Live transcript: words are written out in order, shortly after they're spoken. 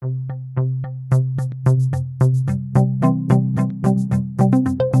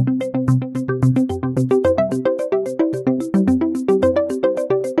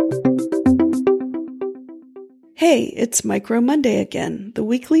it's Micro Monday again, the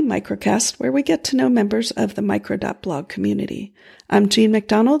weekly microcast where we get to know members of the Micro.blog community. I'm Jean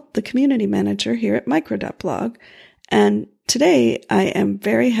McDonald, the community manager here at Micro.blog, and today I am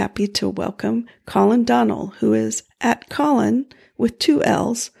very happy to welcome Colin Donnell, who is at Colin with 2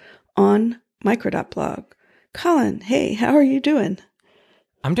 L's on Micro.blog. Colin, hey, how are you doing?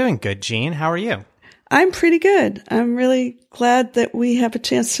 I'm doing good, Jean. How are you? I'm pretty good. I'm really glad that we have a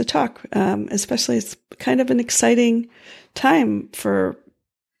chance to talk, especially it's kind of an exciting time for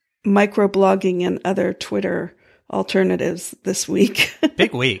microblogging and other Twitter alternatives this week.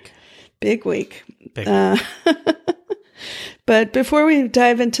 Big week. Big week. But before we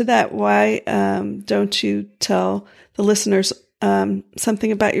dive into that, why don't you tell the listeners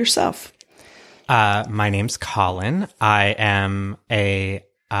something about yourself? My name's Colin. I am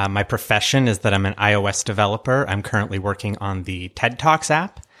my profession is that I'm an iOS developer. I'm currently working on the TED Talks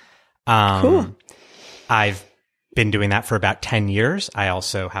app. Cool. I've been doing that for about 10 years. I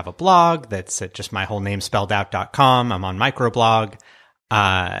also have a blog that's at just my whole name spelled out.com. I'm on Microblog.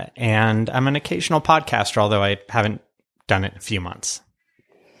 And I'm an occasional podcaster, although I haven't done it in a few months.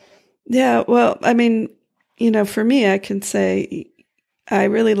 Yeah. Well, I mean, for me, I can say I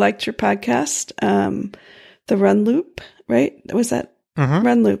really liked your podcast, The Run Loop, right? Was that? Mm-hmm.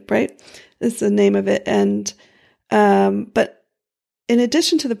 Run Loop, right? Is the name of it. And, but in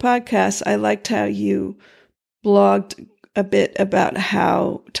addition to the podcast, I liked how you blogged a bit about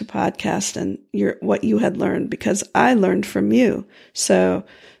how to podcast and what you had learned, because I learned from you. So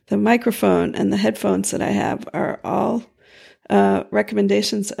the microphone and the headphones that I have are all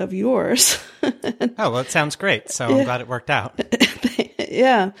recommendations of yours. Oh, well, it sounds great. So I'm glad it worked out.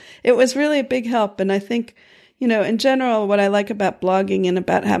 Yeah, it was really a big help. And I think, in general, what I like about blogging and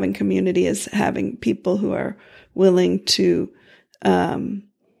about having community is having people who are willing to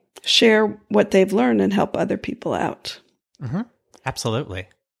share what they've learned and help other people out. Mm-hmm. Absolutely.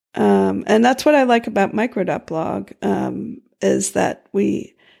 And that's what I like about Micro.blog, is that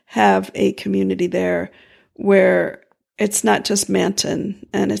we have a community there where it's not just Manton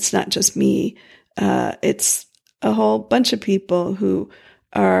and it's not just me. It's a whole bunch of people who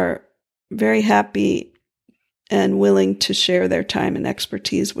are very happy and willing to share their time and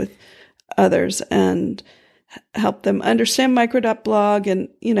expertise with others and help them understand Micro.blog. And,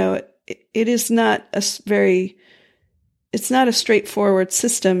 it is not it's not a straightforward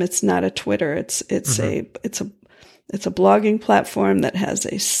system. It's not a Twitter. It's mm-hmm. It's a blogging platform that has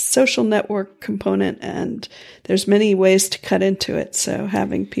a social network component, and there's many ways to cut into it. So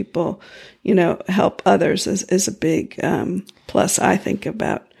having people, help others is a big plus, I think,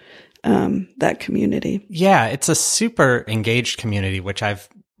 about that community. Yeah, it's a super engaged community, which I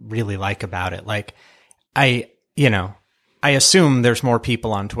really like about it. Like, I assume there's more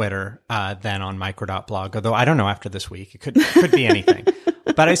people on Twitter than on Micro.blog, although I don't know after this week. It could be anything.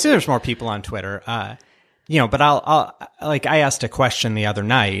 But I assume there's more people on Twitter. But I asked a question the other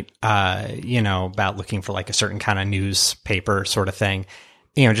night, about looking for like a certain kind of newspaper sort of thing,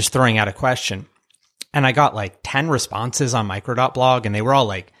 just throwing out a question. And I got like 10 responses on Micro.blog, and they were all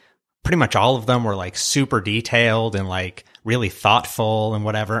like, pretty much all of them were like super detailed and like really thoughtful and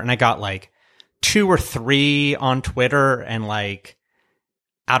whatever. And I got like 2 or 3 on Twitter, and like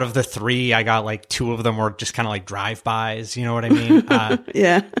out of the 3, I got like 2 of them were just kind of like drive-bys. You know what I mean?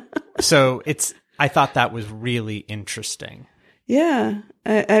 Yeah. So I thought that was really interesting. Yeah.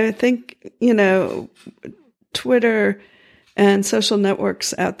 I think, Twitter and social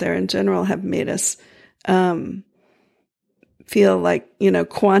networks out there in general have made us, feel like,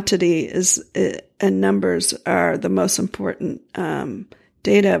 quantity is and numbers are the most important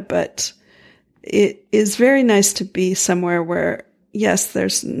data, but it is very nice to be somewhere where, yes,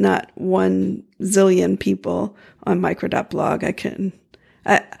 there's not 1 zillion people on Micro.blog.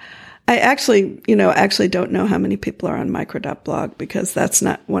 I actually don't know how many people are on Micro.blog, because that's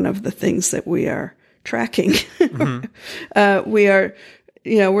not one of the things that we are tracking. Mm-hmm. We are,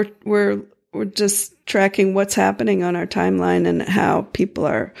 we're just tracking what's happening on our timeline and how people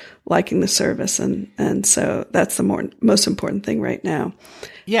are liking the service. And so that's the most important thing right now.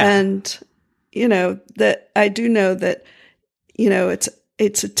 Yeah. And, that I do know that,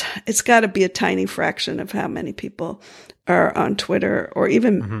 it's got to be a tiny fraction of how many people are on Twitter or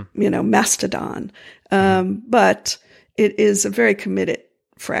even, mm-hmm. Mastodon. But it is a very committed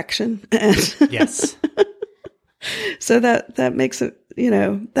fraction. And yes. So that makes it,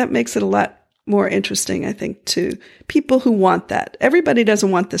 that makes it a lot more interesting, I think, to people who want that. Everybody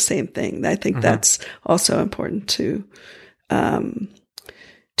doesn't want the same thing. I think mm-hmm. that's also important to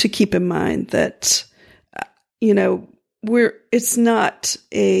keep in mind that, it's not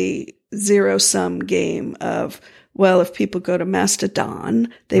a zero-sum game of well, if people go to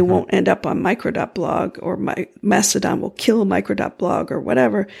Mastodon, they won't end up on Micro.blog, or Mastodon will kill Micro.blog or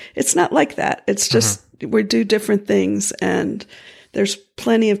whatever. It's not like that. It's just we do different things, and there's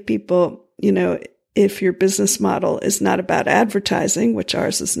plenty of people, if your business model is not about advertising, which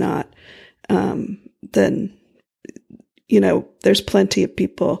ours is not, then, there's plenty of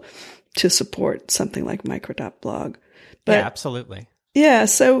people to support something like Micro.blog. But yeah, absolutely. Yeah.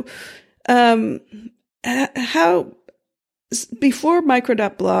 So, how, before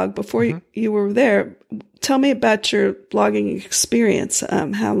Micro.blog, before you were there, tell me about your blogging experience.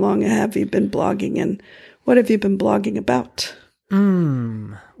 How long have you been blogging, and what have you been blogging about?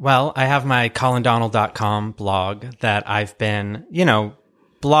 Well, I have my ColinDonald.com blog that I've been,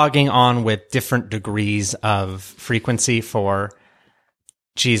 blogging on with different degrees of frequency for,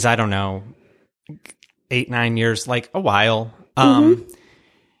 I don't know, 8-9 years, like a while. And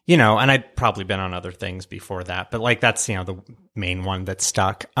I'd probably been on other things before that, but that's, the main one that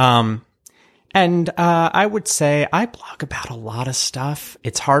stuck. And I would say I blog about a lot of stuff.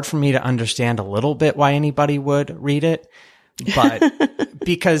 It's hard for me to understand a little bit why anybody would read it. But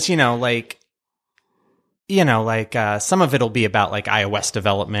because, some of it'll be about iOS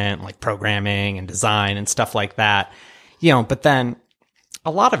development, like programming and design and stuff like that, but then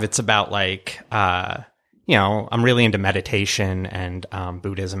a lot of it's about I'm really into meditation and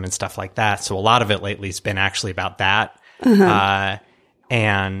Buddhism and stuff like that. So a lot of it lately has been actually about that.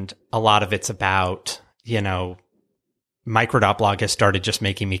 And a lot of it's about, Micro.blog has started just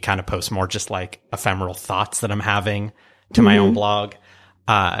making me kind of post more just ephemeral thoughts that I'm having to my own blog,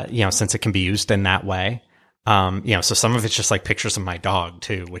 since it can be used in that way. So some of it's just pictures of my dog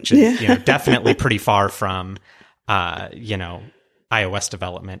too, which is, definitely pretty far from, iOS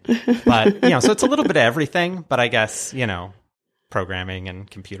development, but, so it's a little bit of everything, but I guess, programming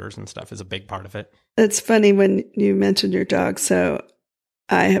and computers and stuff is a big part of it. It's funny when you mentioned your dog. So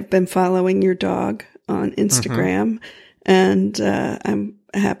I have been following your dog on Instagram, and I'm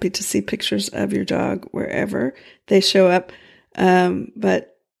happy to see pictures of your dog wherever they show up.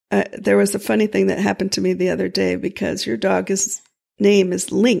 But there was a funny thing that happened to me the other day, because your dog's name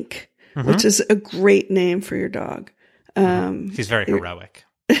is Link, which is a great name for your dog. He's very heroic.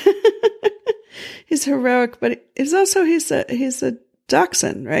 He's heroic, but he's a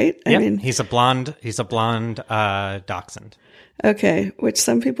dachshund, right? I mean, he's a blonde dachshund. Okay, which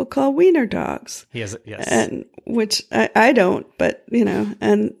some people call wiener dogs. He is, yes. And which I don't, but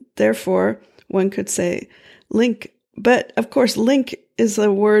and therefore one could say Link. But of course, Link is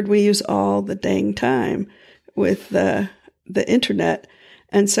a word we use all the dang time with the internet.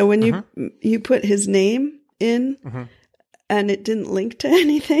 And so when you put his name in, and it didn't link to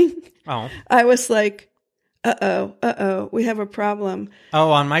anything, I was like, uh-oh, we have a problem.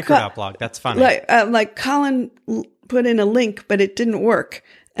 Oh, on Micro.blog. That's funny. Like Colin put in a link, but it didn't work.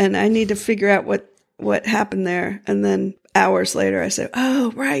 And I need to figure out what happened there. And then hours later, I said,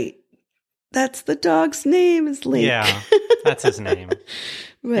 oh, right. That's the dog's name is Link. Yeah, that's his name.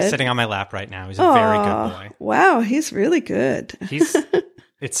 He's sitting on my lap right now. He's a very good boy. Wow, he's really good.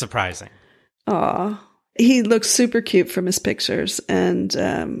 It's surprising. Aw. He looks super cute from his pictures, and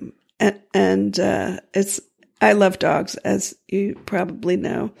it's, I love dogs, as you probably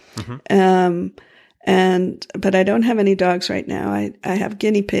know. But I don't have any dogs right now. I have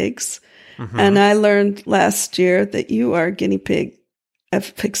guinea pigs, and I learned last year that you are a guinea pig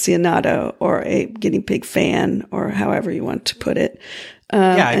aficionado, or a guinea pig fan, or however you want to put it.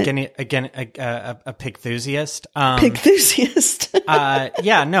 A pig enthusiast. Pig enthusiast. I'm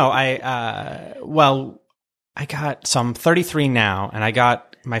 33 now, and I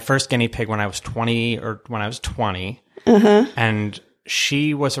got my first guinea pig when I was 20, and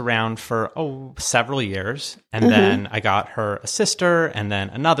she was around for several years, and then I got her a sister, and then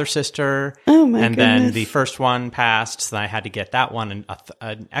another sister, then the first one passed, so then I had to get that one and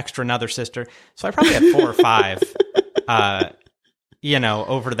an extra another sister. So I probably had 4 or 5,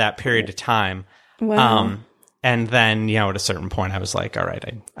 over that period of time. Wow. And then at a certain point, I was like, all right,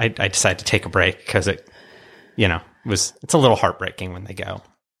 I decided to take a break, because it, it's a little heartbreaking when they go.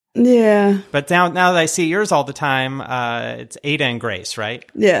 Yeah. But now that I see yours all the time, it's Ada and Grace, right?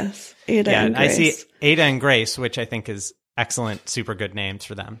 Yes, Ada and Grace. I see Ada and Grace, which I think is excellent, super good names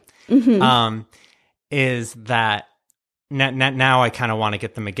for them. Is that now I kind of want to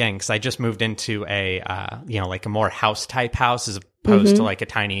get them again, because I just moved into a a more house type house, as opposed to like a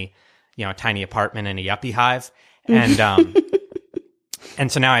tiny apartment in a yuppie hive, and and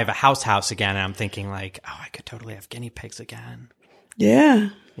so now I have a house again, and I'm thinking like, I could totally have guinea pigs again. Yeah.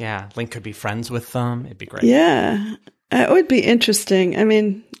 Yeah, Link could be friends with them. It'd be great. Yeah, it would be interesting. I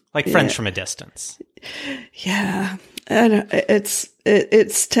mean, Like friends from a distance. Yeah. I don't,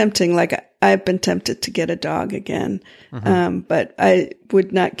 it's tempting. Like I've been tempted to get a dog again. But I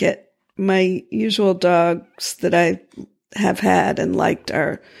would not get my usual dogs that I have had and liked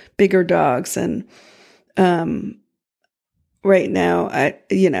are bigger dogs. And, right now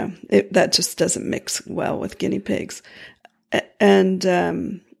that just doesn't mix well with guinea pigs.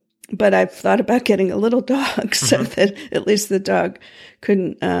 And, but I've thought about getting a little dog so that at least the dog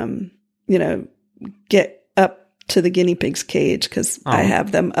couldn't, get up to the guinea pig's cage because I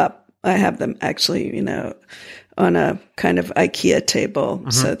have them up. I have them actually, on a kind of IKEA table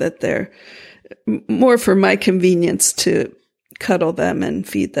so that they're more for my convenience to cuddle them and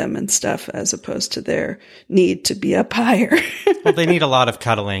feed them and stuff as opposed to their need to be up higher. Well, they need a lot of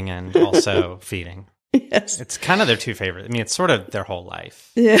cuddling and also feeding. Yes. It's kind of their two favorite. I mean, it's sort of their whole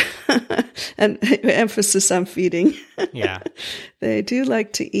life. Yeah. And emphasis on feeding. Yeah. They do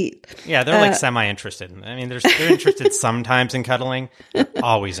like to eat. Yeah, they're like semi-interested. I mean, they're interested sometimes in cuddling, but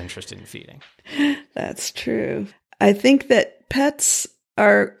always interested in feeding. That's true. I think that pets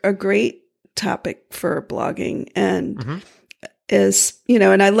are a great topic for blogging and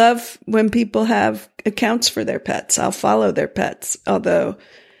and I love when people have accounts for their pets. I'll follow their pets, although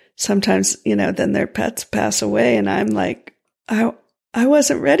sometimes, then their pets pass away and I'm like, I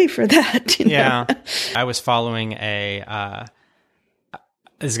wasn't ready for that. Yeah. I was following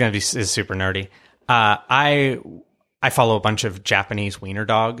this is super nerdy. I follow a bunch of Japanese wiener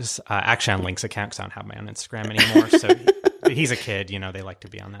dogs, actually on Link's account because I don't have my own Instagram anymore. So he's a kid, they like to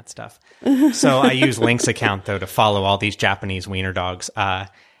be on that stuff. So I use Link's account though to follow all these Japanese wiener dogs,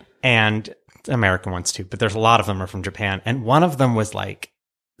 and American ones too, but there's a lot of them are from Japan. And one of them was like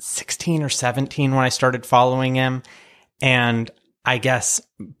 16 or 17 when I started following him. And I guess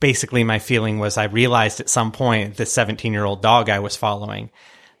basically my feeling was I realized at some point the 17-year-old dog I was following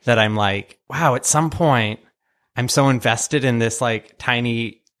that I'm like, wow, at some point I'm so invested in this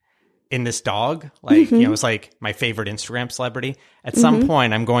in this dog. Like, it's like my favorite Instagram celebrity. At some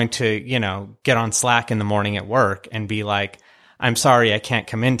point I'm going to, get on Slack in the morning at work and be like, I'm sorry, I can't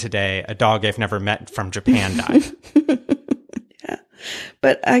come in today. A dog I've never met from Japan died.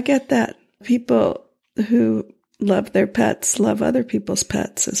 But I get that. People who love their pets love other people's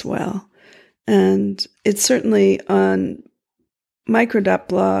pets as well. And it's certainly on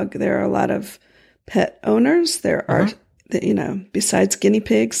Micro.blog, there are a lot of pet owners. There are, besides guinea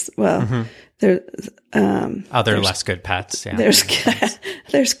pigs, there's other less good pets. Yeah. There's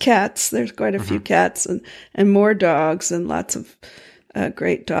cats. There's quite a few cats and more dogs and lots of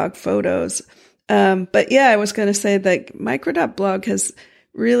great dog photos. But yeah, I was going to say that Micro.blog has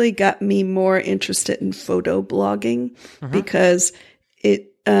really got me more interested in photo blogging because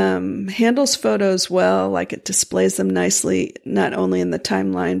it handles photos well, like it displays them nicely, not only in the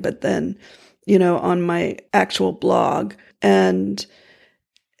timeline, but then, on my actual blog. And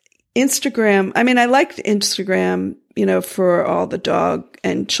Instagram, I mean, I liked Instagram, for all the dog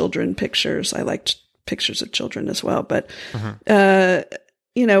and children pictures. I liked pictures of children as well, but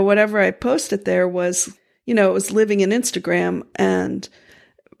whatever I posted there was, it was living in Instagram, and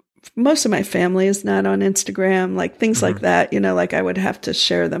most of my family is not on Instagram, like things like that, like I would have to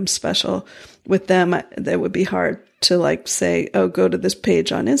share them special with them. That would be hard to say, oh, go to this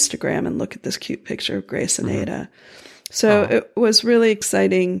page on Instagram and look at this cute picture of Grace and Ada. So it was really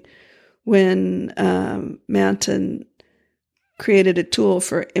exciting when Manton created a tool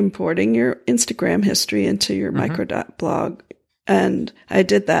for importing your Instagram history into your Micro.blog. And I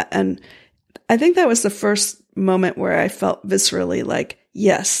did that. And I think that was the first moment where I felt viscerally like,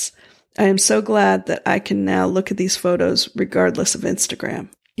 yes, I am so glad that I can now look at these photos regardless of Instagram.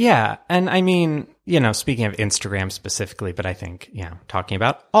 Yeah. And I mean, speaking of Instagram specifically, but I think, talking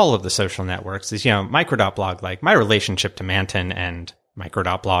about all of the social networks is, Micro.blog, like my relationship to Manton and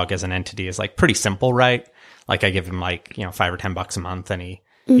Micro.blog as an entity is like pretty simple, right? Like I give him like, $5 or $10 a month and he,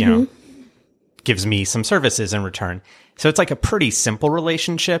 gives me some services in return. So it's like a pretty simple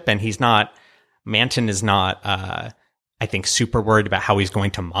relationship, and Manton is not, I think, super worried about how he's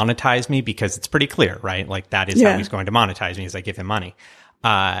going to monetize me because it's pretty clear, right? Like that is how he's going to monetize me, is I give him money.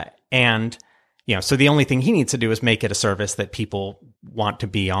 So the only thing he needs to do is make it a service that people want to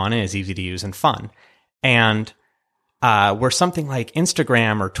be on and is easy to use and fun. And where something like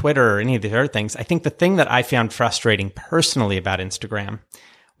Instagram or Twitter or any of the other things, I think the thing that I found frustrating personally about Instagram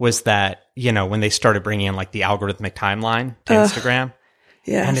was that, when they started bringing in like the algorithmic timeline to Instagram.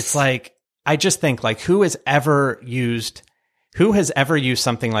 Yes. And it's like, I just think like who has ever used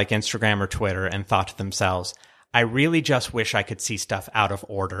something like Instagram or Twitter and thought to themselves, I really just wish I could see stuff out of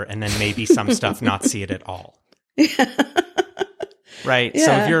order and then maybe some stuff not see it at all. right? Yeah.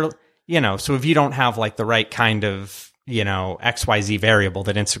 So if you're, so if you don't have like the right kind of, XYZ variable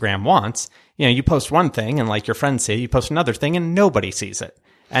that Instagram wants, you post one thing and like your friends see it, you post another thing and nobody sees it.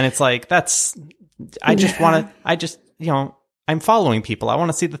 And it's like, I'm following people. I want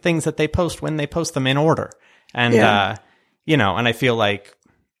to see the things that they post when they post them in order. And, and I feel like,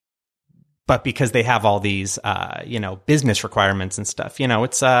 but because they have all these, business requirements and stuff,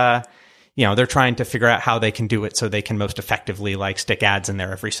 it's, they're trying to figure out how they can do it so they can most effectively like stick ads in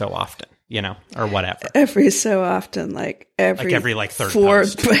there every so often, or whatever. Every so often, like every third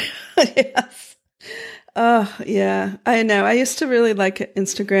post. Yes. Oh, yeah, I know. I used to really like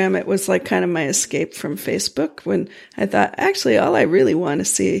Instagram. It was like kind of my escape from Facebook when I thought, actually, all I really want to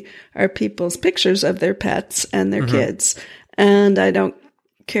see are people's pictures of their pets and their kids. And I don't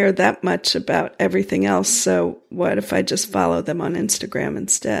care that much about everything else. So what if I just follow them on Instagram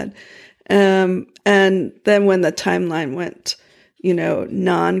instead? And then when the timeline went,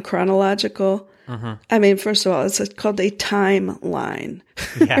 non-chronological, I mean, first of all, it's called a timeline.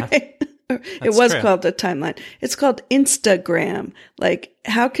 Yeah. Right? It was called a timeline. It's called Instagram. Like,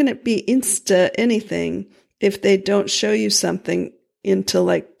 how can it be Insta anything if they don't show you something until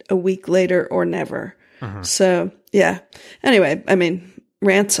like a week later or never? So, yeah. Anyway, I mean,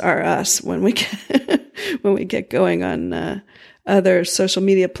 rants are us when we get going on other social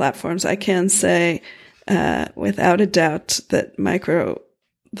media platforms. I can say without a doubt that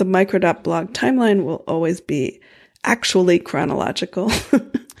the micro.blog timeline will always be actually chronological.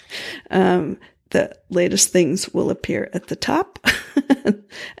 The latest things will appear at the top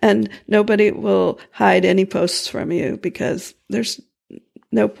and nobody will hide any posts from you because there's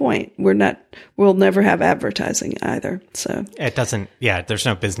no point. We'll never have advertising either. So it doesn't, there's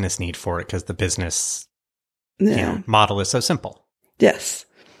no business need for it because the business model is so simple. Yes.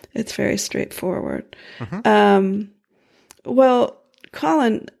 It's very straightforward. Well,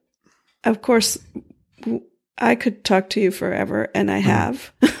 Colin, of course, I could talk to you forever, and I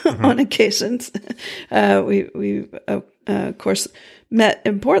have on occasions. We of course, met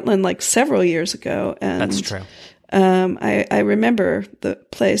in Portland like several years ago. And, that's true. I remember the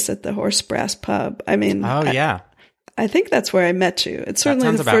place at the Horse Brass Pub. I mean, I think that's where I met you. It's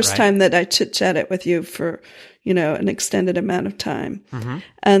certainly the first time that I chit-chatted with you for, an extended amount of time.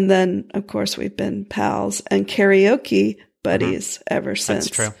 And then, of course, we've been pals and karaoke buddies ever since.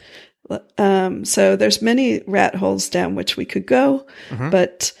 That's true. So there's many rat holes down which we could go,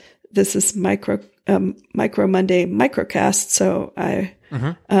 but this is Micro Monday Microcast. So I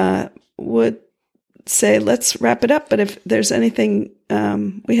would say let's wrap it up. But if there's anything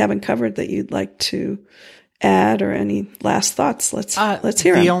we haven't covered that you'd like to add or any last thoughts, let's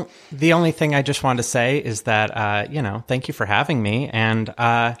hear them. The only thing I just wanted to say is that thank you for having me, and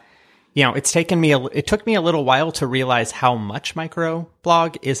it took me a little while to realize how much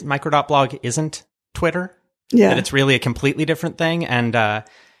micro.blog isn't Twitter. Yeah. That it's really a completely different thing. And,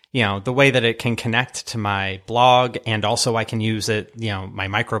 the way that it can connect to my blog, and also I can use it, my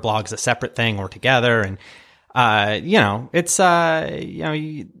microblog as a separate thing or together. And,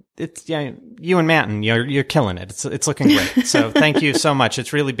 it's, you and Matten, you're killing it. It's looking great. So thank you so much.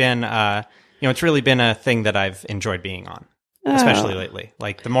 It's really been, it's really been a thing that I've enjoyed being on. Especially lately.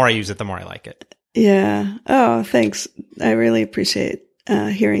 Like, the more I use it, the more I like it. Yeah. Oh, thanks. I really appreciate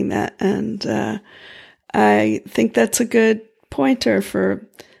hearing that. And I think that's a good pointer for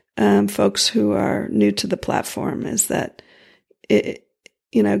folks who are new to the platform, is that,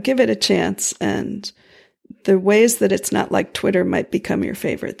 give it a chance. And the ways that it's not like Twitter might become your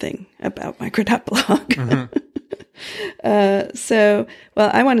favorite thing about micro.blog.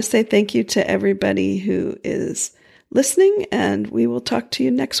 I want to say thank you to everybody who is listening, and we will talk to you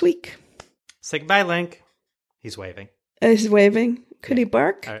next week. Say goodbye, Link. He's waving. He's waving. Could he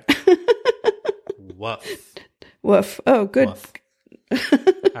bark? All right. Woof. Woof. Oh, good. Woof. All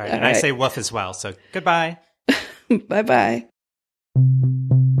right. And I say woof as well. So goodbye. Bye-bye.